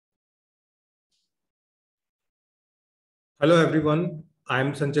Hello everyone, I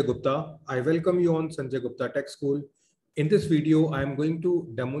am Sanjay Gupta. I welcome you on Sanjay Gupta Tech School. In this video, I am going to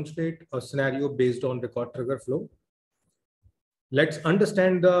demonstrate a scenario based on record trigger flow. Let's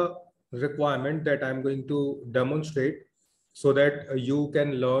understand the requirement that I'm going to demonstrate so that you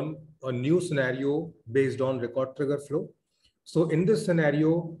can learn a new scenario based on record trigger flow. So in this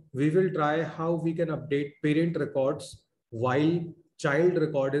scenario, we will try how we can update parent records while child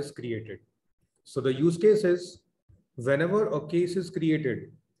record is created. So the use case is whenever a case is created,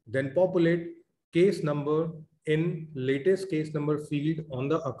 then populate case number in latest case number field on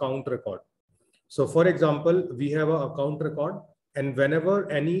the account record. So for example, we have an account record, and whenever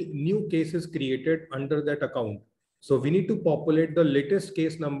any new case is created under that account, so we need to populate the latest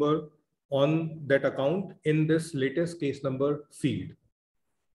case number on that account in this latest case number field.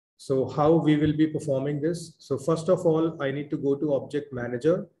 So how we will be performing this? So first of all, I need to go to Object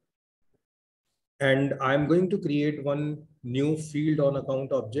Manager, and I'm going to create one new field on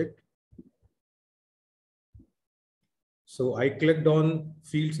account object. So I clicked on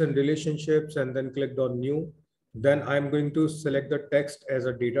fields and relationships and then clicked on new. Then I'm going to select the text as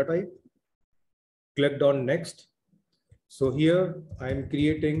a data type. Clicked on next. So here I'm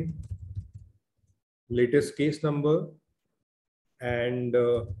creating latest case number, and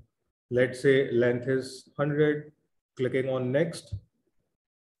let's say length is 100. Clicking on next.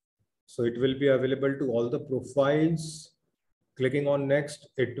 So it will be available to all the profiles. Clicking on next,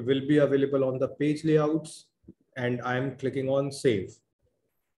 it will be available on the page layouts, and I'm clicking on save.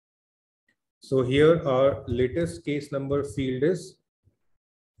 So here our latest case number field is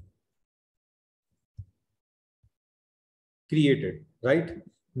created, right?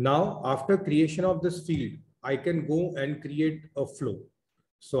 Now, after creation of this field, I can go and create a flow.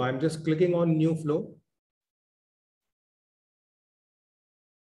 So I'm just clicking on new flow.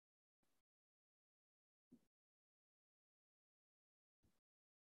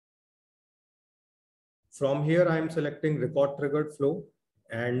 From here, I'm selecting record triggered flow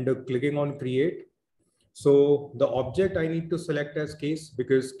and clicking on create. So the object I need to select as case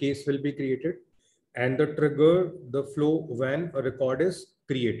because case will be created, and the trigger the flow when a record is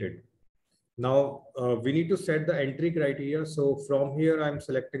created. Now we need to set the entry criteria. So from here, I'm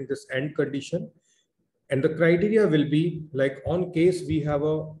selecting this end condition, and the criteria will be like on case we have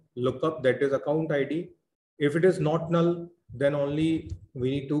a lookup that is account ID. If it is not null, then only we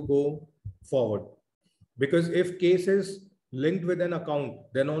need to go forward. Because if case is linked with an account,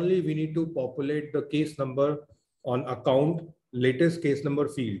 then only we need to populate the case number on account latest case number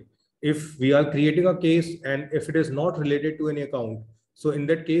field. If we are creating a case and if it is not related to any account, so in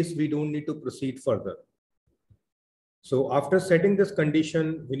that case, we don't need to proceed further. So after setting this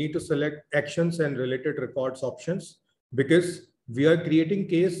condition, we need to select actions and related records options because we are creating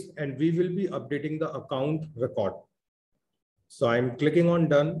case and we will be updating the account record. So I'm clicking on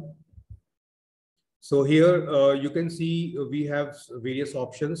done. So here you can see we have various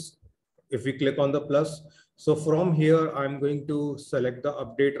options. If we click on the plus, so from here, I'm going to select the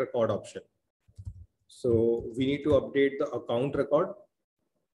update record option. So we need to update the account record.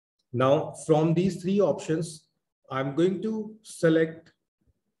 Now from these three options, I'm going to select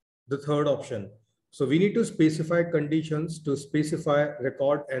the third option. So we need to specify conditions to specify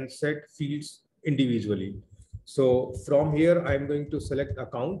record and set fields individually. So from here, I'm going to select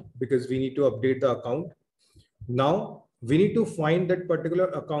account because we need to update the account. Now we need to find that particular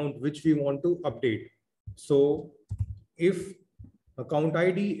account which we want to update. So if account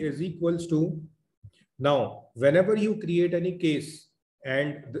ID is equals to, now whenever you create any case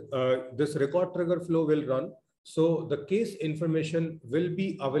and this record trigger flow will run, so the case information will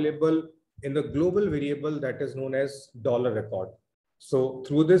be available in the global variable that is known as $record. So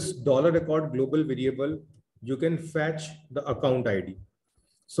through this $record global variable, you can fetch the account ID.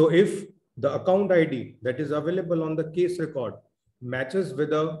 So if the account ID that is available on the case record matches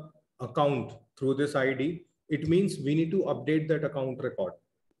with the account through this ID, it means we need to update that account record.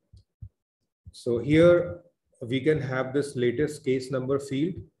 So here we can have this latest case number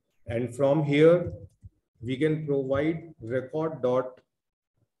field, and from here we can provide record dot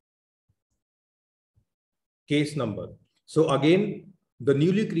case number. So again, the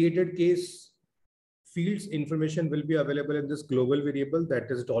newly created case fields information will be available in this global variable that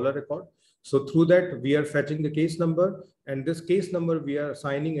is $record. So through that, we are fetching the case number, and this case number we are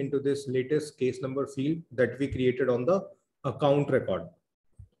assigning into this latest case number field that we created on the account record.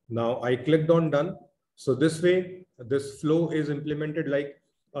 Now I clicked on done. So this way, this flow is implemented like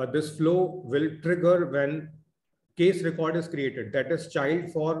this flow will trigger when case record is created, that is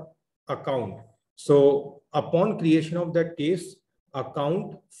child for account. So upon creation of that case,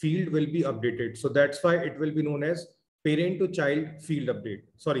 account field will be updated. So that's why it will be known as parent to child field update.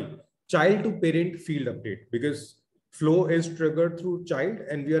 Sorry, child to parent field update, because flow is triggered through child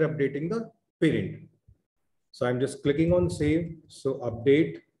and we are updating the parent. So I'm just clicking on save. So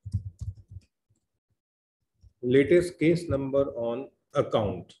update latest case number on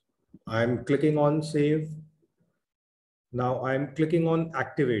account. I'm clicking on save. Now I'm clicking on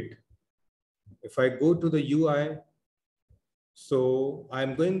activate. If I go to the UI, so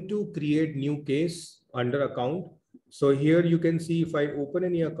I'm going to create new case under account. So here you can see if I open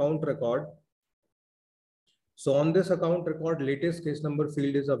any account record. So on this account record, latest case number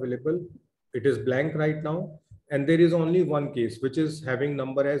field is available. It is blank right now. And there is only one case, which is having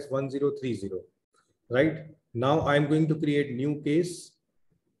number as 1030, right? Now I'm going to create new case.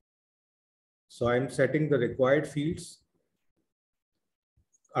 So I'm setting the required fields.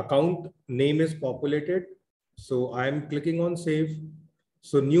 Account name is populated. So I'm clicking on save.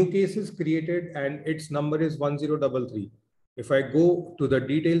 So new case is created and its number is 1033. If I go to the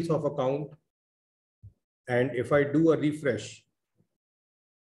details of account and if I do a refresh,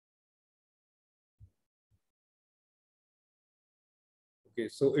 okay,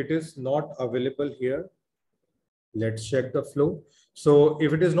 so it is not available here. Let's check the flow. So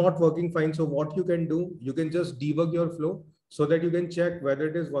if it is not working fine, so what you can do, you can just debug your flow so that you can check whether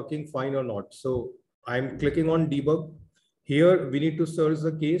it is working fine or not. So I'm clicking on debug. Here we need to search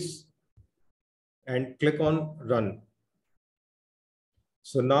the case and click on run.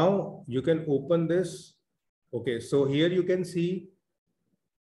 So now you can open this. Okay, so here you can see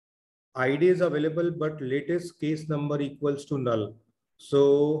ID is available, but latest case number equals to null.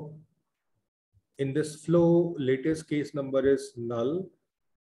 So in this flow, latest case number is null.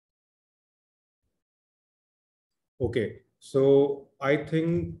 Okay, so I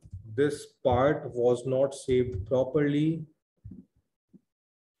think this part was not saved properly.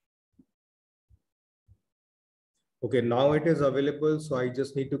 Okay, now it is available. So I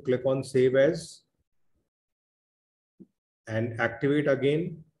just need to click on save as and activate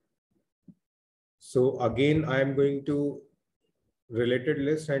again. So again, I am going to related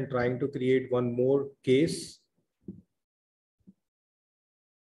list and trying to create one more case.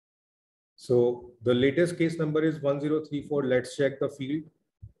 So the latest case number is 1034. Let's check the field.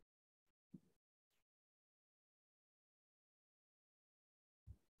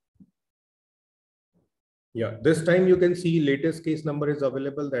 Yeah, this time you can see latest case number is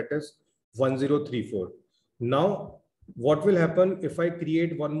available, that is 1034. Now, what will happen if I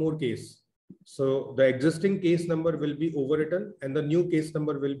create one more case? So the existing case number will be overwritten and the new case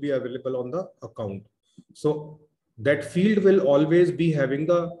number will be available on the account. So that field will always be having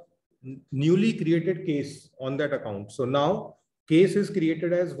the newly created case on that account. So now case is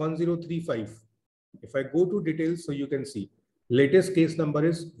created as 1035. If I go to details, so you can see latest case number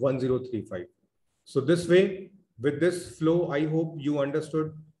is 1035. So this way, with this flow, I hope you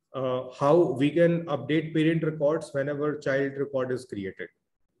understood how we can update parent records whenever child record is created.